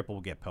transcript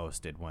will get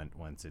posted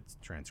once it's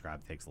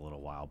transcribed. It takes a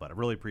little while, but I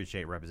really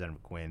appreciate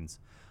Representative Quinn's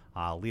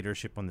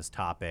leadership on this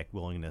topic,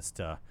 willingness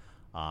to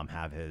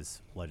have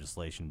his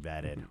legislation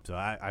vetted. So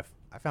I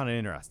found it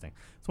interesting.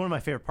 It's one of my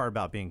favorite part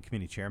about being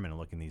committee chairman and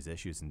looking at these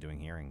issues and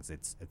doing hearings.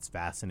 It's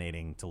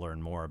fascinating to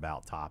learn more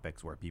about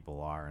topics, where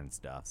people are and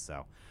stuff.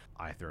 So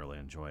I thoroughly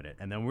enjoyed it.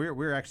 And then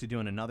we're actually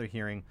doing another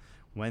hearing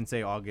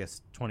Wednesday,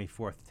 August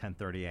 24th,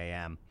 10:30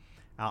 a.m.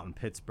 out in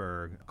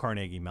Pittsburgh,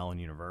 Carnegie Mellon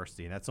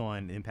University, and that's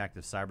on the impact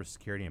of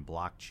cybersecurity and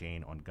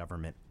blockchain on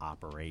government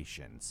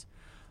operations.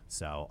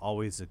 So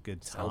always a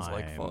good time. Sounds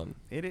like fun.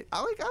 I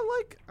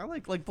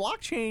like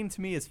blockchain. To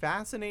me is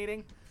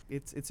fascinating.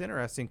 It's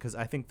interesting because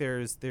I think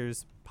there's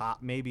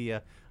maybe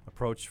a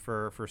approach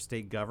for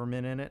state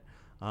government in it,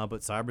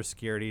 but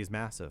cybersecurity is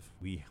massive.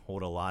 We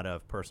hold a lot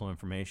of personal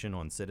information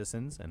on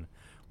citizens, and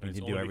we need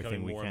to do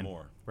everything we can.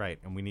 Right,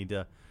 and we need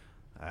to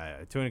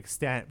an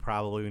extent,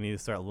 probably we need to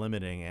start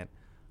limiting it.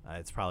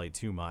 It's probably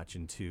too much,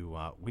 and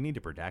we need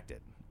to protect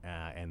it.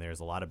 And there's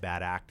a lot of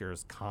bad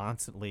actors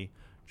constantly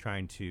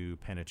trying to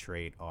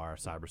penetrate our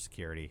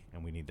cybersecurity,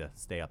 and we need to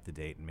stay up to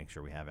date and make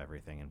sure we have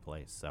everything in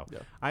place. So,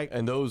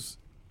 and those,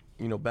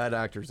 bad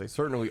actors, they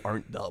certainly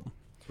aren't dumb.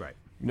 Right.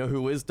 You know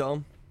who is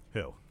dumb?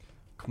 Who?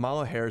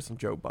 Kamala Harris and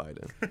Joe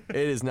Biden. It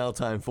is now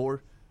time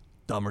for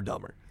Dumb or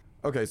Dumber.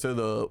 Okay, so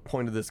the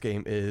point of this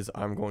game is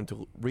I'm going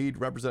to read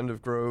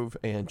Representative Grove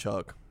and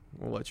Chuck.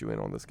 We'll let you in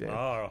on this game.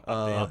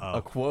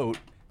 A quote,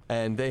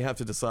 and they have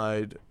to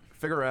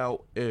figure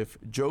out if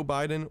Joe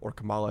Biden or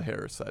Kamala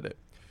Harris said it.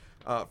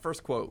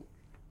 First quote.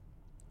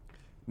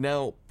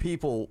 Now,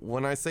 people,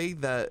 when I say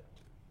that,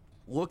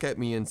 look at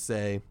me and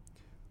say,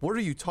 what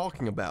are you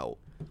talking about?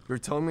 You're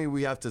telling me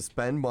we have to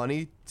spend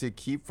money to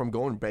keep from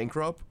going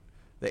bankrupt?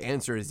 The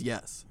answer is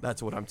yes.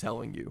 That's what I'm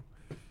telling you.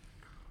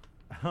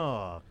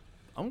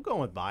 I'm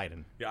going with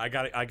Biden. Yeah, I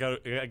got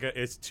it.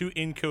 It's too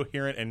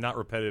incoherent and not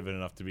repetitive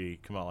enough to be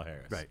Kamala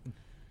Harris. Right.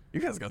 You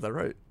guys got that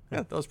right.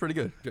 Yeah, that was pretty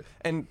good.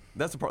 And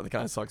that's the part that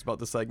kind of sucks about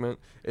this segment,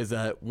 is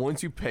that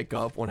once you pick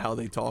up on how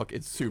they talk,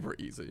 it's super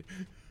easy.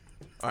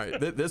 All right,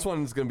 this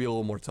one's going to be a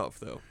little more tough,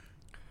 though.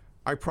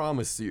 I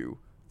promise you,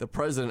 the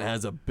president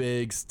has a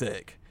big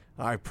stick.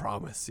 I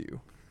promise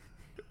you.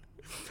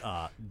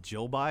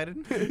 Jill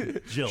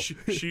Biden? Jill.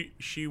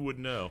 She would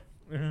know.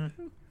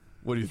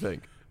 What do you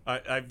think?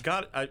 Unless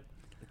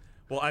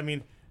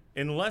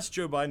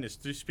Joe Biden is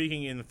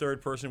speaking in the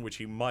third person, which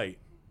he might,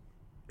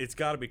 it's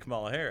got to be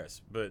Kamala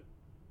Harris. But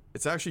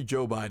it's actually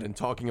Joe Biden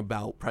talking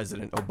about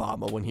President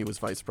Obama when he was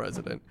vice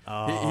president.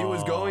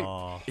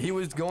 He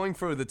was going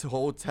for the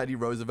whole Teddy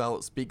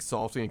Roosevelt speak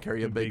softly and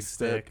carry a big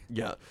stick.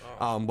 Yeah,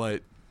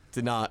 but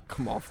did not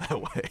come off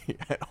that way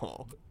at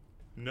all.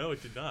 No,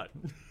 it did not.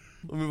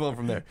 We'll move on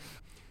from there.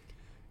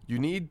 You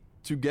need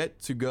to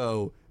get to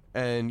go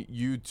and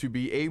you to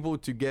be able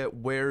to get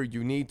where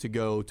you need to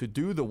go to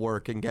do the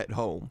work and get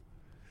home.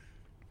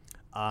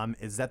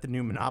 Is that the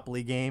new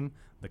Monopoly game?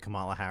 The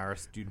Kamala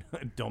Harris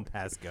don't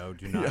pass go,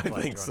 do not Yeah, I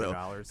collect think so.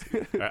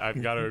 $200.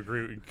 I've got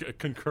to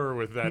concur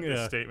with that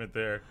Yeah. statement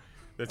there.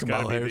 That's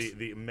Kamala got to be Harris.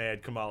 the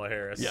mad Kamala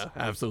Harris. Yeah,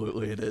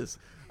 absolutely it is.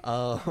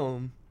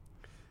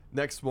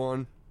 Next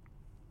one.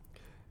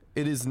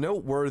 It is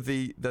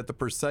noteworthy that the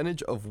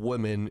percentage of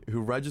women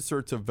who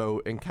register to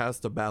vote and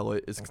cast a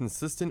ballot is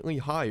consistently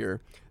higher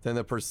than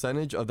the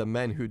percentage of the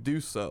men who do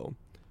so.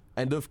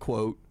 End of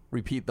quote.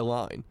 Repeat the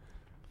line.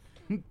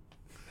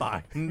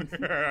 Biden.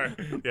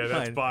 Yeah,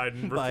 that's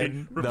Biden.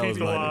 Biden. Repeat That was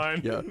the Biden.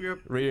 line. Yeah, Yep.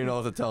 reading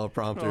off the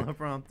teleprompter.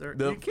 Teleprompter.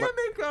 The- You can't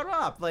make that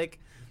up. Like,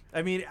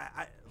 I mean,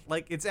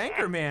 like it's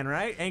Anchorman,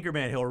 right?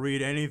 Anchorman. He'll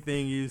read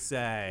anything you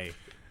say.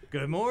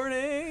 Good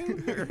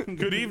morning.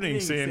 Good evening,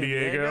 San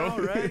Diego.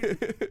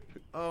 Right?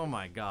 Oh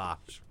my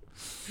gosh.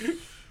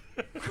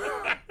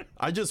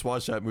 I just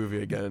watched that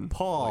movie again.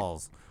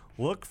 Pauls.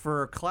 Look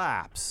for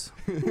claps.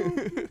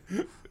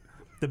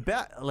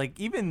 Like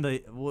even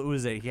what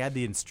was it? He had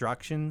the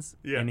instructions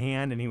Yeah. in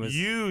hand, and he was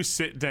You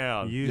sit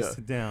down. you Yeah.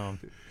 sit down.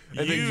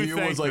 And then you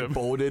thank was like them.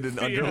 bolded and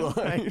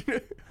underlined.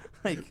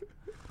 Like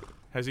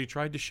Has he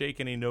tried to shake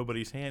any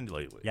nobody's hand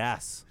lately?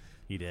 yes,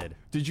 he did.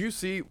 Did you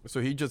see? So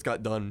he just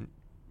got done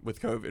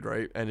with COVID,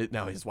 right? And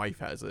now his wife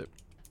has it.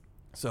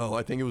 So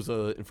I think it was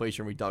a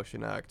Inflation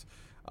Reduction Act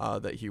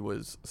that he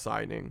was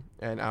signing,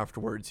 and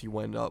afterwards he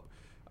went up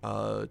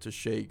to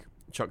shake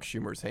Chuck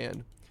Schumer's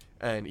hand,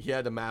 and he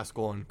had a mask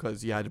on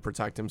because he had to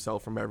protect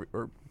himself from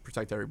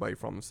protect everybody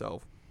from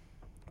himself.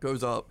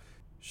 Goes up,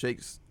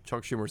 shakes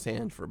Chuck Schumer's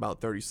hand for about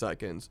 30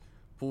 seconds,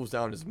 pulls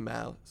down his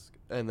mask,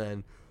 and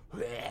then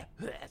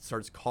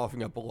starts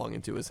coughing up a lung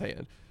into his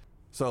hand.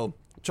 So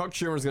Chuck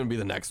Schumer's gonna be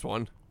the next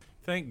one.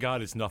 Thank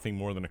God it's nothing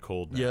more than a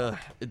cold. Now. Yeah,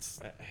 it's.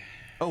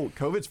 Oh,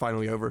 COVID's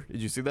finally over. Did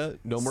you see that?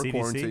 No more CDC?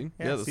 quarantine.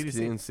 Yeah, the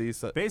CDC. CNC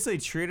said. Basically,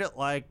 treat it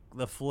like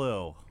the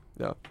flu.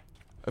 Yeah.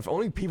 If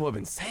only people had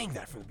been saying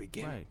that from the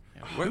beginning.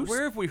 Right.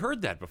 Where have we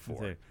heard that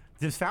before?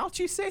 Did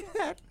Fauci say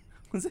that?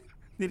 Was it?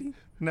 Did he?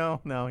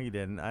 No, he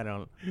didn't. I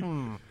don't.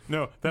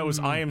 No, that was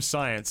I am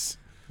science.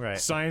 Right.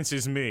 Science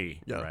is me.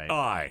 Yeah. Right.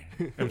 I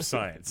am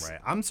science. Right.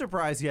 I'm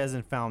surprised he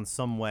hasn't found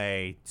some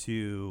way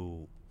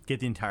to get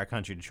the entire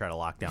country to try to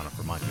lock down it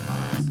for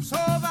monkeypox. So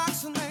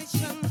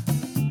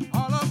vaccination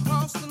all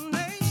across the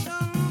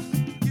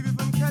nation, keep you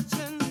from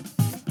catching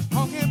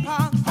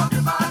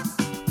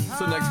monkeypox.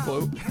 So next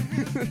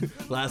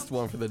quote, last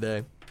one for the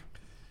day.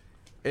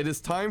 It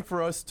is time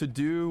for us to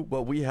do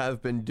what we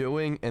have been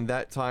doing, and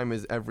that time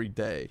is every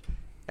day.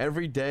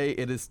 Every day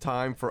it is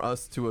time for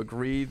us to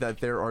agree that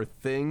there are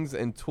things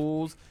and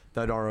tools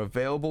that are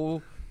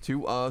available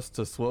to us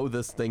to slow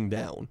this thing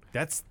down.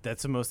 That's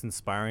the most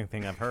inspiring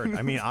thing I've heard.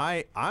 I mean,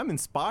 I'm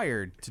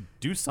inspired to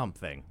do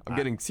something. I'm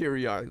getting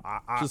teary-eyed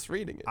just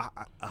reading it.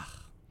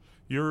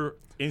 Your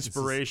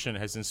inspiration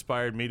has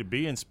inspired me to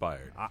be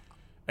inspired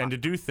and to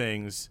do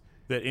things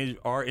that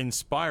are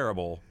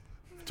inspirable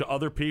to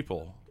other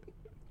people,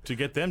 to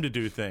get them to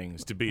do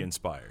things to be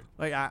inspired.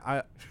 Like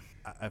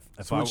if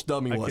So which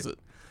dummy was could- it?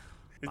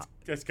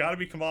 It's got to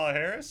be Kamala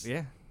Harris.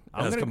 Yeah.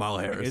 That's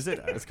Kamala Harris. Is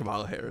it? That's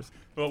Kamala Harris.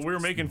 Well, we were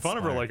making fun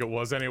of her inspired. like it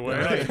was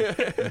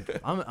anyway.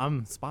 I'm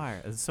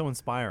inspired. It's so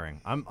inspiring.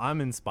 I'm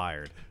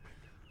inspired.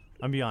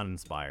 I'm beyond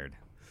inspired.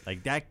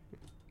 Like that.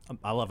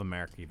 I love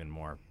America even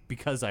more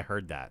because I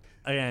heard that.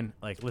 And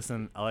like,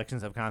 listen,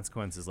 elections have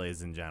consequences,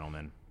 ladies and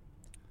gentlemen.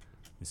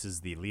 This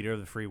is the leader of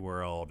the free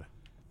world,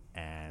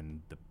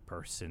 and the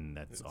person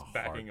that's a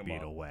Backing him heartbeat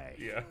up. away.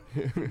 Yeah.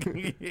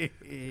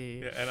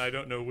 Yeah, and I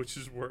don't know which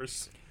is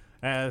worse.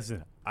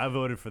 Listen, I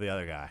voted for the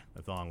other guy.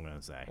 That's all I'm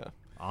gonna say.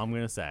 All I'm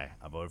gonna say,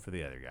 I voted for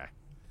the other guy.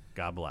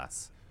 God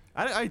bless.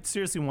 I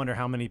seriously wonder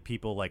how many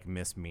people like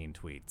miss mean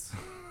tweets.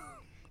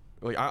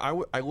 Like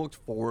I looked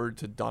forward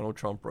to Donald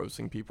Trump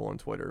roasting people on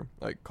Twitter,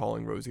 like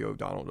calling Rosie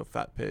O'Donnell a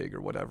fat pig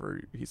or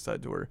whatever he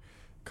said to her,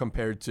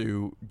 compared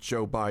to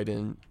Joe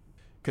Biden,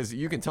 because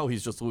you can tell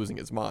he's just losing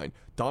his mind.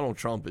 Donald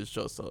Trump is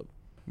just a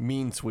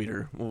mean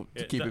tweeter. Well,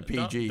 to keep it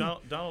PG.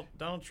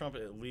 Donald Trump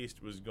at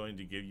least was going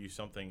to give you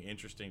something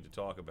interesting to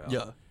talk about. Yeah,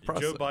 Joe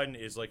precisely. Biden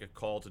is like a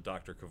call to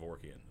Dr.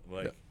 Kevorkian.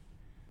 Like,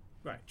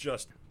 Right.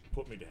 just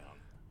put me down.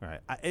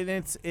 Right.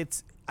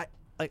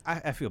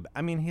 I feel bad.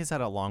 I mean, he's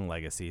had a long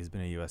legacy. He's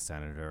been a U.S.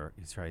 senator.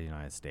 He's tried the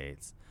United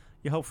States.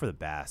 You hope for the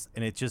best,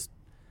 and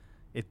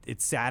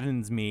it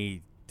saddens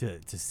me to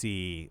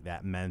see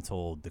that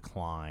mental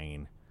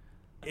decline.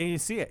 And you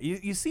see it.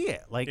 You see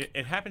it. Like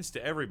It happens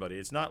to everybody.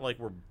 It's not like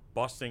we're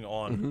busting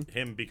on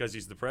him because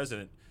he's the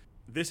president.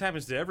 This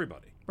happens to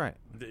everybody. right.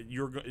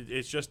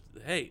 It's just,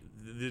 hey,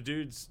 the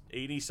dude's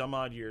 80 some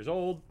odd years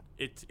old.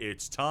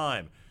 It's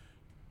time.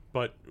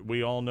 But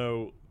we all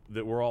know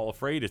that we're all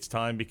afraid it's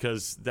time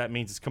because that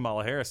means it's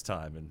Kamala Harris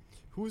time. And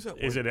Who's that?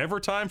 is it ever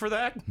time for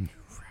that?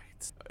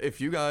 Right. If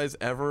you guys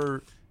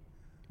ever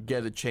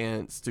get a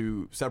chance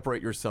to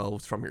separate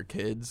yourselves from your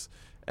kids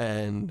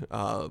and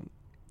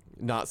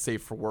not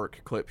safe for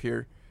work clip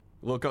here,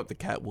 Look up the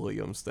Cat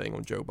Williams thing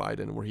on Joe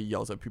Biden where he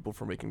yells at people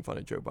for making fun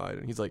of Joe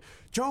Biden. He's like,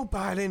 Joe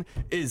Biden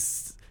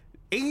is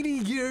 80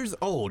 years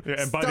old. Yeah,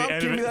 and Stop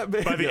giving me that by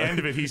the video." end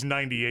of it, he's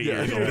 98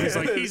 Yeah. years old. He's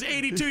like, he's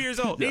 82 years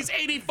old. He's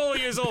 84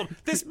 years old.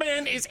 This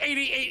man is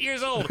 88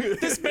 years old.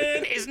 This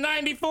man is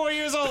 94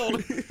 years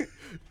old.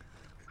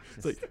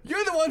 It's like,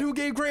 you're the one who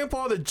gave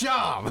Grandpa the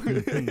job.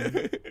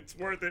 It's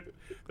worth it.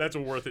 That's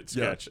a worth it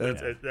sketch.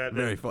 That-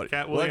 very funny.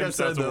 Cat Like I Williams,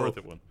 said, that's a though, worth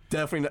it one.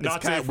 Definitely not. Not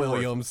It's Cat safe for work.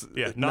 Williams.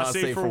 Yeah, not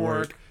safe for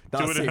work.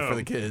 Not Do it at safe for home.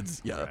 the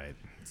kids. Yeah. Right.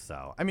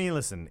 So, I mean,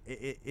 listen,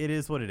 it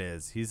is what it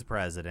is. He's the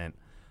president.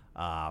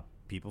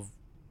 People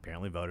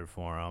apparently voted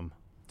for him.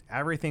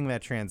 Everything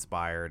that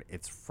transpired,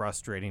 it's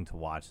frustrating to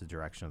watch the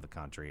direction of the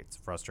country. It's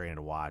frustrating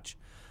to watch.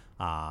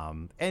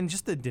 And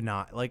just the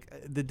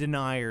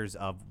deniers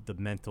of the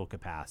mental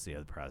capacity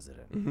of the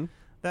president. Mm-hmm.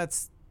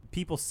 That's,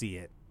 people see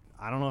it.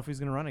 I don't know if he's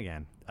going to run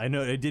again. I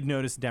did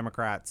notice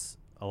Democrats,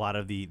 a lot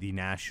of the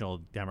national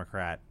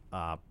Democrat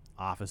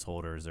office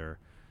holders are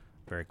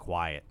very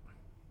quiet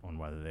on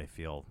whether they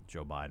feel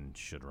Joe Biden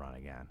should run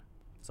again.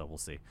 So we'll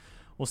see.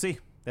 We'll see.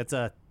 That's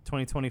a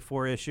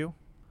 2024 issue.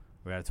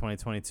 We got a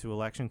 2022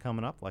 election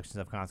coming up. Elections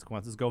have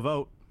consequences. Go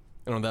vote.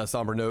 And on that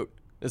somber note,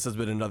 this has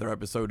been another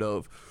episode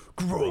of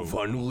Grove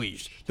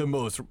Unleashed, the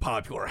most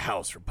popular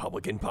House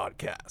Republican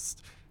podcast.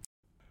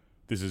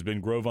 This has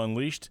been Grove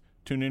Unleashed.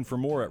 Tune in for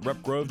more at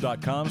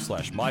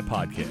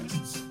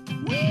repgrove.com/mypodcasts.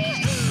 Woo!